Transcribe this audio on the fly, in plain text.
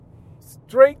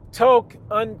Straight Talk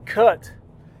Uncut.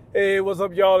 Hey, what's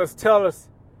up, y'all? It's Tellus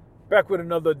back with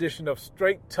another edition of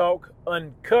Straight Talk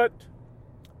Uncut.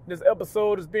 This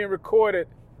episode is being recorded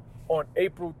on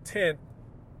April 10th,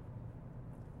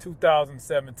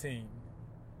 2017.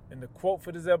 And the quote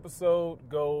for this episode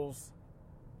goes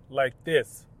like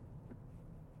this: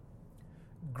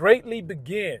 "Greatly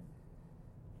begin,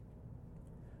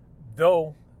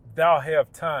 though thou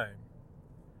have time,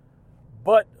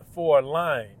 but for a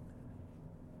line,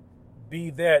 be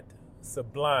that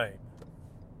sublime.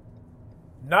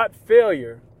 Not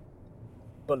failure,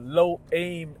 but low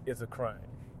aim is a crime."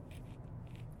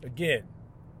 Again,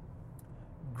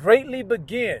 greatly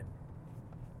begin,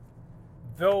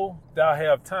 though thou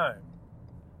have time,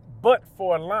 but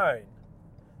for a line,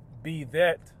 be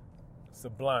that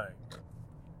sublime.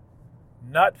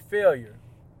 Not failure,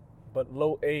 but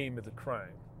low aim is a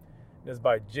crime. That's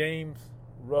by James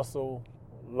Russell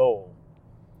Lowell.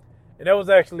 And that was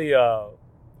actually a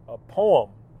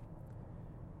poem.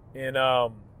 And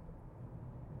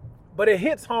but it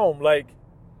hits home. Like,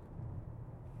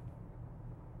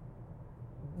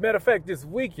 matter of fact, this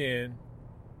weekend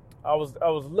I was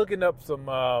looking up some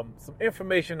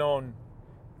information on,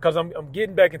 because I'm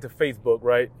getting back into Facebook,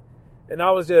 right? And I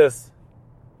was just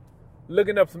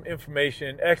looking up some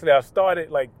information. Actually, I started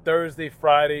like Thursday,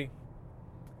 Friday,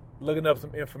 looking up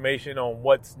some information on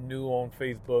what's new on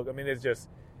Facebook. I mean, there's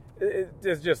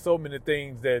just so many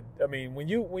things that, I mean, when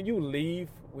you leave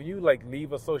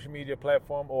a social media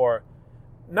platform, or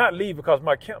not leave, because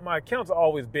my accounts have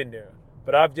always been there,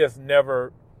 but I've just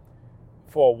never,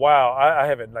 for a while, I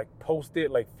haven't like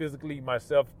posted, like physically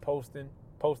myself post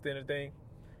anything.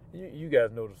 You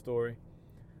guys know the story.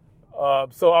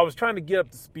 So I was trying to get up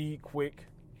to speed quick,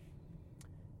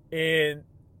 and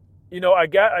I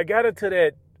got into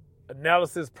that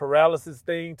analysis paralysis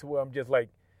thing, to where I'm just like,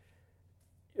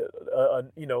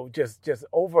 just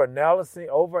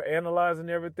over-analyzing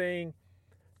everything,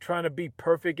 trying to be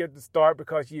perfect at the start,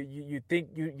 because you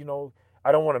think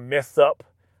I don't want to mess up,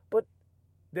 but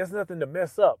there's nothing to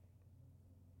mess up.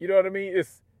 You know what I mean?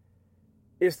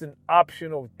 It's an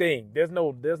optional thing. There's no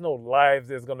lives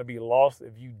that's going to be lost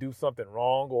if you do something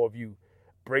wrong, or if you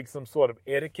break some sort of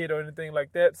etiquette or anything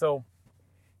like that. So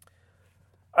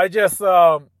I just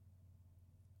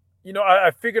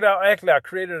I figured out, actually, I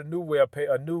created a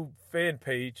new fan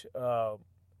page,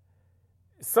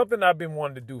 something I've been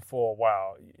wanting to do for a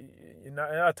while. And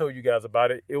I told you guys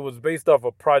about it. It was based off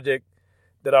a project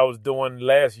that I was doing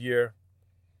last year,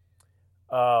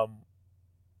 that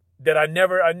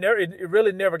it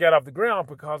really never got off the ground,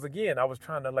 because, again, I was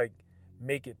trying to like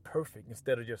make it perfect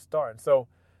instead of just starting. So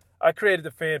I created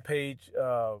the fan page,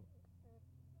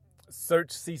 search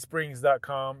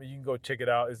csprings.com. You can go check it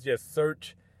out. It's just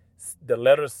search the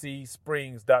letter C,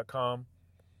 springs.com.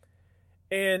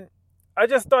 And I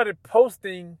just started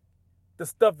posting the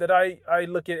stuff that I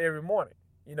look at every morning.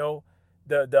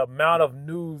 The amount of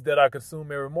news that I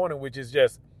consume every morning, which is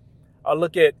just, I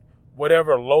look at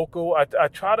whatever local. I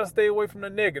try to stay away from the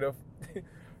negative.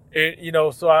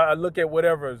 And, so I look at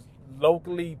whatever's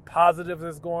locally positive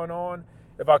that's going on.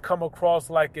 If I come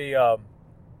across like a,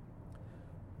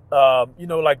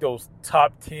 like those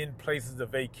top 10 places of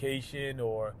vacation,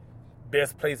 or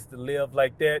best places to live,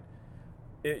 like that.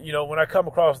 When I come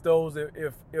across those,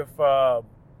 if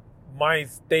my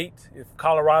state, if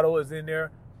Colorado is in there,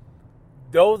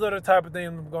 those are the type of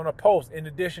things I'm going to post, in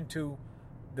addition to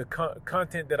the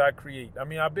content that I create. I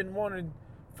mean, I've been wanting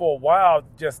for a while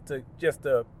just to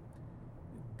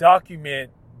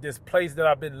document this place that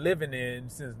I've been living in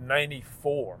since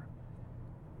 '94.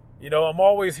 I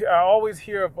always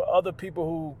hear of other people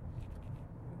who,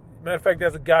 matter of fact,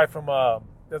 there's a guy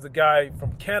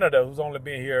from Canada who's only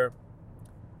been here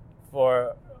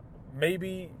for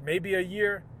maybe a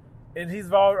year, and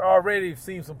he's already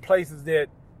seen some places that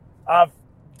I've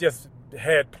just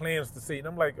had plans to see. And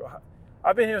I'm like,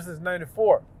 I've been here since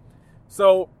 '94.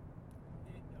 So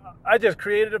I just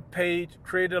created a page,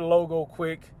 created a logo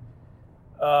quick,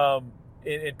 and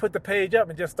put the page up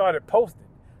and just started posting.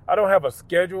 I don't have a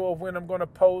schedule of when I'm going to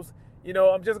post.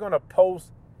 I'm just going to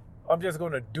post. I'm just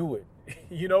going to do it.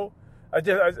 I'm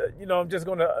just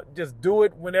going to just do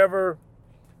it whenever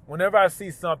I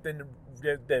see something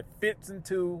that fits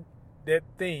into that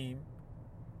theme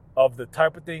of the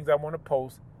type of things I want to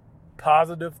post,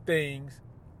 positive things,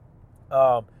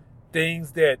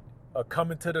 things that are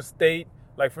coming to the state.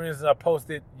 Like, for instance, I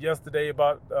posted yesterday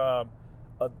about the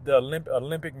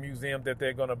Olympic Museum that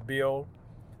they're going to build.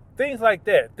 Things like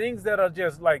that. Things that are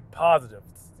just like positive,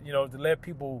 to let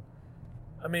people,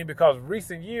 because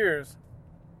recent years,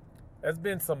 there's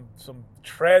been some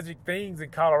tragic things in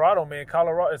Colorado, man.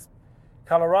 Colorado is,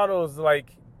 Colorado is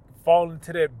like falling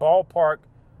to that ballpark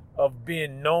of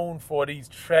being known for these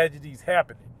tragedies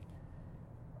happening.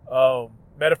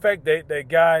 Matter of fact, that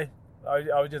guy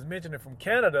I was just mentioning from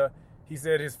Canada, he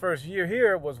said his first year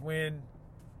here was when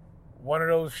one of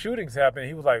those shootings happened.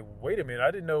 He was like, "Wait a minute,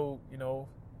 I didn't know.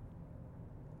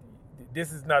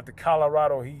 This is not the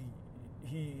Colorado he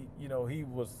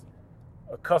was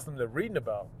accustomed to reading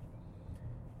about."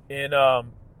 And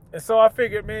so I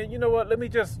figured, man, you know what? Let me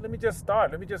just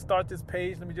start. Let me just start this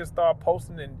page. Let me just start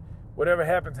posting, and whatever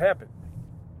happens, happens.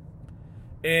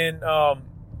 And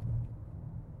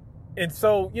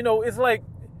so, it's like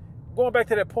going back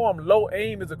to that poem, low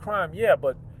aim is a crime. Yeah,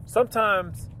 but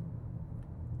sometimes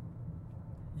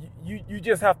you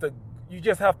just have to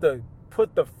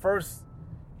put the first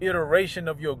iteration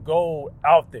of your goal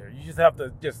out there. You just have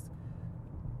to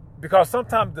because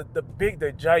sometimes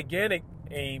the gigantic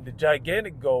aim, the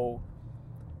gigantic goal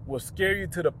will scare you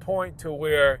to the point to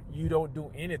where you don't do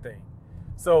anything.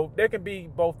 So there can be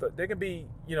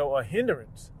a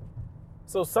hindrance.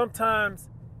 So sometimes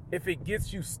if it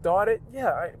gets you started,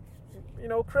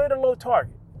 create a low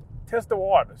target, test the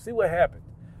water, see what happens.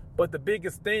 But the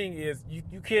biggest thing is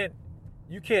you can't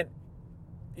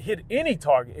hit any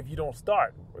target if you don't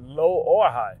start, low or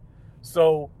high.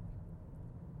 So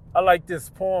I like this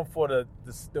poem for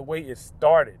the way it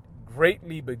started.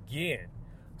 Greatly begin.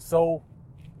 So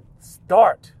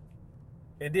start.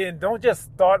 And then don't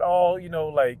just start all,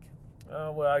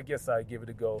 I guess I give it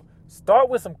a go. Start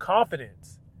with some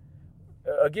confidence.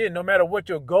 Again, no matter what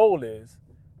your goal is,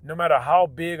 no matter how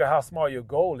big or how small your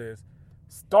goal is,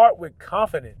 start with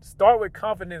confidence. Start with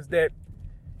confidence that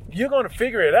you're going to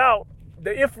figure it out.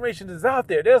 The information is out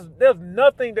there. There's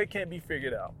nothing that can't be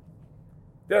figured out.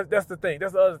 That's the thing.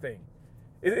 That's the other thing.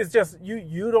 It's just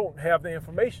you don't have the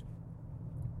information.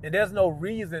 And there's no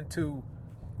reason to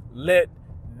let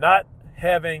not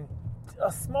having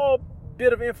a small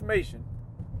bit of information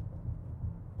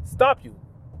stop you,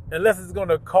 unless it's going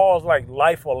to cause like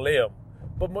life or limb.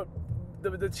 But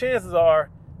the chances are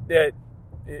that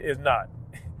it's not.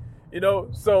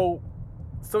 So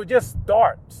just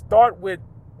start with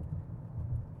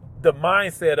the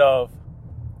mindset of,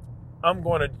 I'm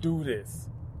going to do this.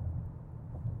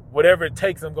 Whatever it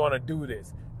takes, I'm going to do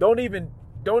this. Don't even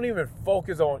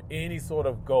focus on any sort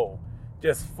of goal.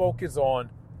 Just focus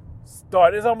on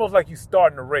start. It's almost like you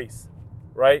starting a race,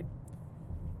 right?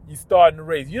 You starting a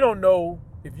race. You don't know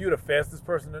if you're the fastest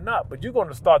person or not, but you're going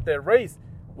to start that race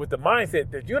with the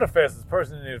mindset that you're the fastest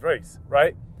person in this race,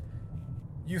 right?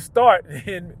 You start,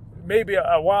 and maybe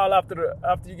a while after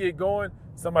you get going,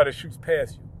 somebody shoots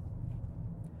past you.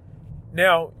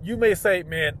 Now, you may say,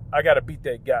 man, I got to beat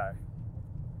that guy.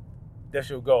 That's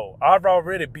your goal. I've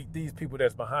already beat these people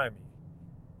that's behind me.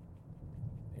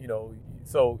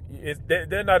 So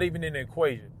they're not even in the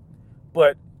equation.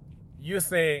 But you're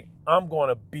saying, I'm going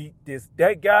to beat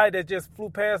that guy that just flew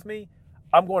past me,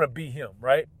 I'm going to beat him,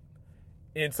 right?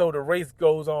 And so the race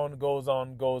goes on.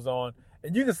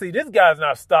 And you can see this guy's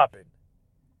not stopping.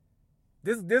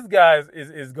 This guy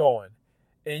is going.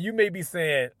 And you may be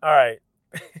saying, all right,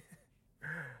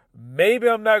 maybe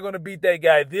I'm not going to beat that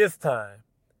guy this time.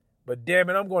 But damn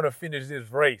it, I'm going to finish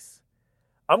this race.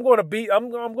 I'm going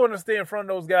to stay in front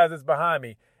of those guys that's behind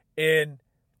me, and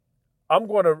I'm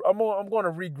going to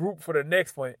regroup for the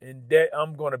next one, and that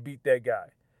I'm going to beat that guy.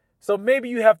 So maybe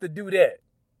you have to do that.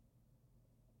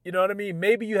 You know what I mean?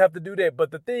 Maybe you have to do that. But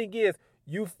the thing is,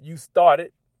 you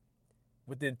started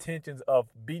with the intentions of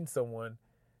beating someone.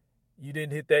 You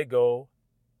didn't hit that goal,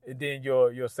 and then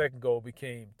your second goal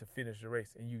became to finish the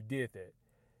race, and you did that.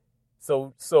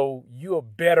 So you are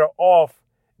better off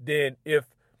than if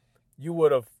you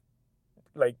would have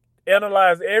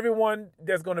analyzed everyone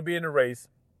that's going to be in the race,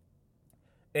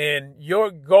 and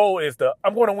your goal is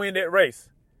I'm going to win that race.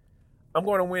 I'm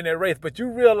going to win that race. But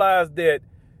you realize that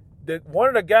one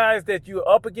of the guys that you're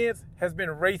up against has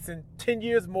been racing 10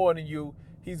 years more than you.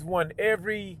 He's won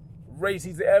every race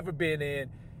he's ever been in.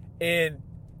 And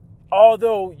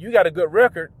although you got a good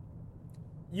record,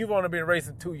 you've only been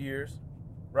racing 2 years,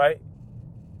 right?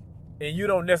 And you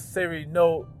don't necessarily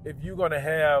know if you're going to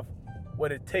have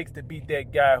what it takes to beat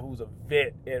that guy who's a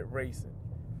vet at racing.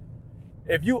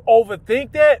 If you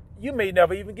overthink that, you may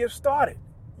never even get started.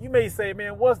 You may say,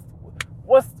 man, what's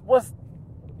the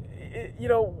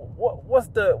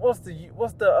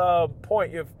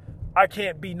point if I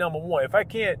can't be number one? If I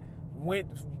can't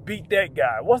beat that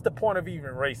guy, what's the point of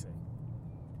even racing?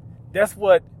 That's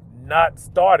what not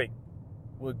starting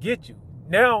will get you.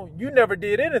 Now you never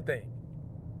did anything.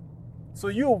 So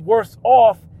you're worse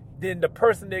off than the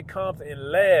person that comes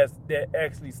in last that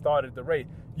actually started the race.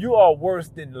 You are worse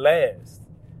than last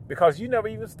because you never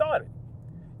even started.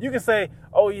 You can say,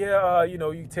 oh yeah,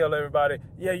 you tell everybody,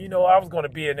 yeah, I was going to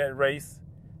be in that race.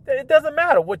 It doesn't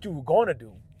matter what you were going to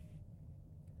do.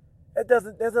 That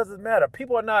doesn't matter.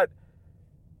 People are not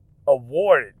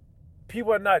awarded.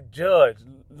 People are not judged.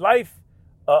 Life,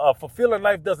 a fulfilling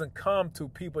life doesn't come to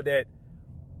people that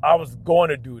I was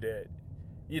going to do that.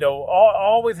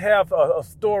 Always have a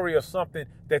story of something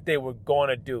that they were going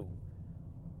to do.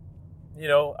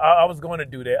 I was going to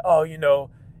do that. Oh,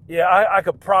 yeah, I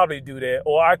could probably do that,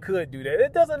 or I could do that.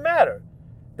 It doesn't matter.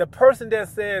 The person that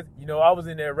says, I was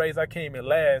in that race, I came in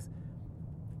last,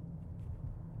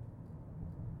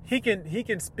 he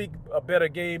can speak a better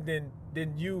game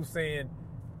than you saying,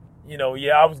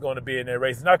 yeah, I was going to be in that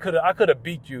race and I could have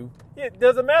beat you. It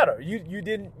doesn't matter. You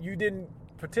didn't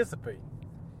participate.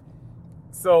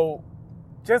 So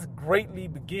just greatly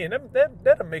begin.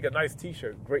 That'll make a nice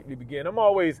t-shirt, greatly begin. I'm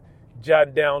always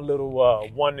jotting down little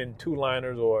 1 and 2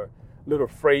 liners or little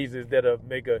phrases that'll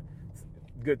make a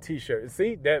good t-shirt.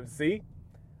 See?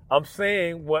 I'm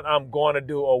saying what I'm going to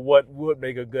do or what would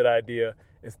make a good idea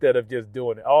instead of just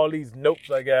doing it. All these notes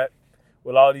I got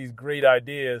with all these great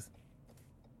ideas.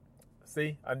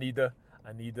 See, I need to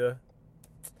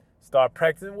start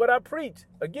practicing what I preach.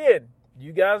 Again,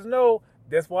 you guys know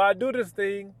that's why I do this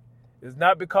thing. It's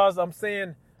not because I'm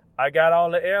saying I got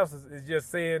all the answers. It's just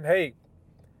saying, hey,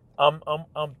 I'm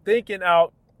thinking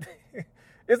out.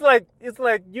 It's like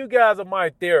you guys are my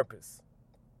therapists,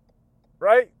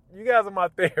 right? You guys are my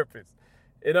therapists,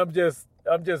 and I'm just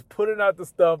putting out the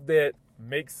stuff that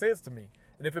makes sense to me.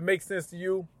 And if it makes sense to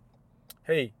you,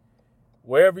 hey,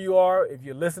 wherever you are, if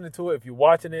you're listening to it, if you're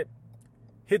watching it,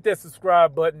 hit that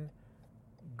subscribe button.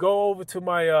 Go over to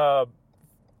my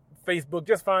Facebook.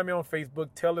 Just find me on Facebook,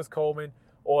 Tellus Coleman,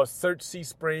 or search C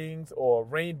Springs, or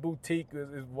Rain Boutique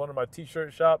is one of my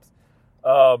t-shirt shops.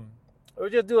 Or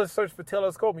just do a search for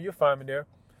Tellus Coleman. You'll find me there.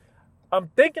 I'm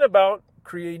thinking about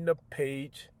creating a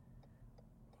page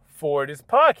for this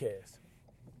podcast.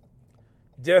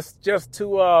 Just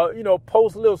to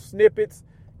post little snippets,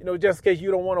 just in case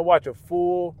you don't want to watch a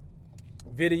full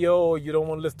video or you don't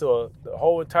want to listen to the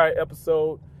whole entire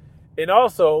episode. And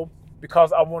also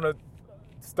because I want to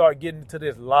start getting into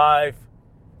this live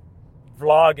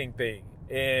vlogging thing.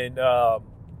 And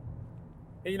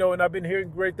and I've been hearing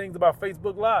great things about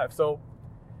Facebook Live. So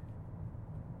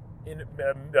in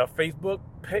a Facebook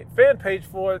fan page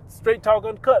for Straight Talk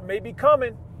Uncut may be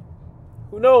coming.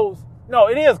 Who knows? No,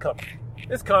 it is coming.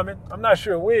 It's coming. I'm not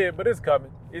sure when, but it's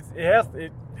coming. It has to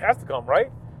come,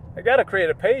 right? I got to create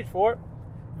a page for it.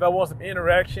 If I want some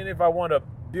interaction, if I want to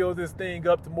build this thing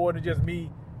up to more than just me,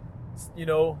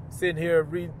 sitting here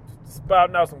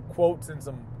spouting out some quotes and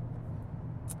some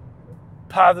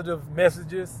positive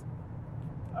messages.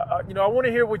 I want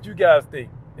to hear what you guys think.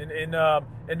 And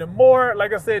the more,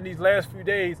 like I said, in these last few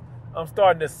days, I'm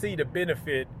starting to see the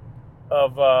benefit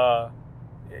of.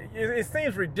 It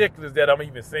seems ridiculous that I'm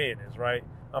even saying this, right?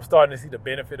 I'm starting to see the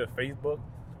benefit of Facebook,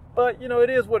 but it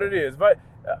is what it is.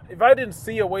 If I didn't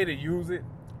see a way to use it,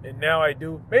 and now I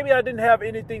do, maybe I didn't have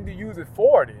anything to use it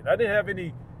for. Then I didn't have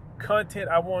any content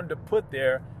I wanted to put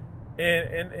there,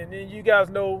 and then you guys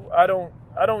know I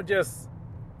don't just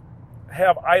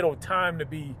have idle time to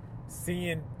be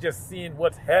seeing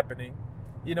what's happening.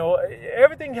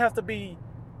 Everything has to be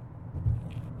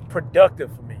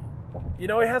productive for me. It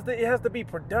has to be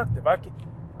productive. I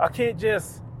can't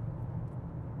just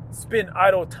spend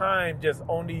idle time just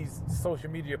on these social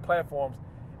media platforms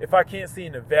if I can't see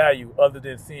the value other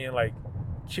than seeing like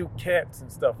cute cats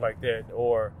and stuff like that.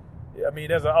 Or,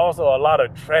 there's also a lot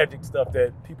of tragic stuff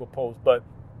that people post. But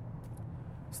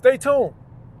stay tuned.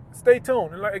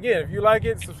 And again, if you like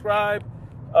it, subscribe,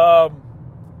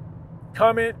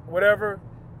 comment, whatever.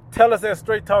 Tell us at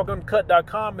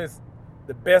straighttalkuncut.com is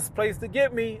the best place to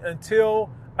get me until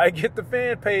I get the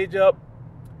fan page up.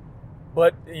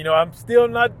 But, I'm still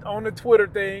not on the Twitter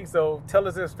thing, so tell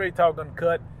us at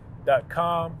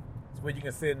straighttalkuncut.com. It's where you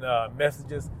can send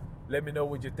messages. Let me know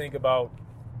what you think about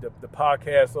the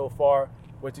podcast so far,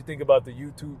 what you think about the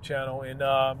YouTube channel. And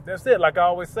that's it. Like I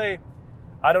always say,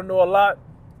 I don't know a lot,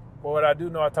 but what I do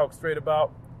know I talk straight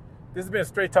about. This has been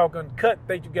Straight Talk Uncut.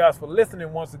 Thank you guys for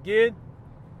listening once again.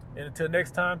 And until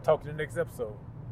next time, talk to you in the next episode.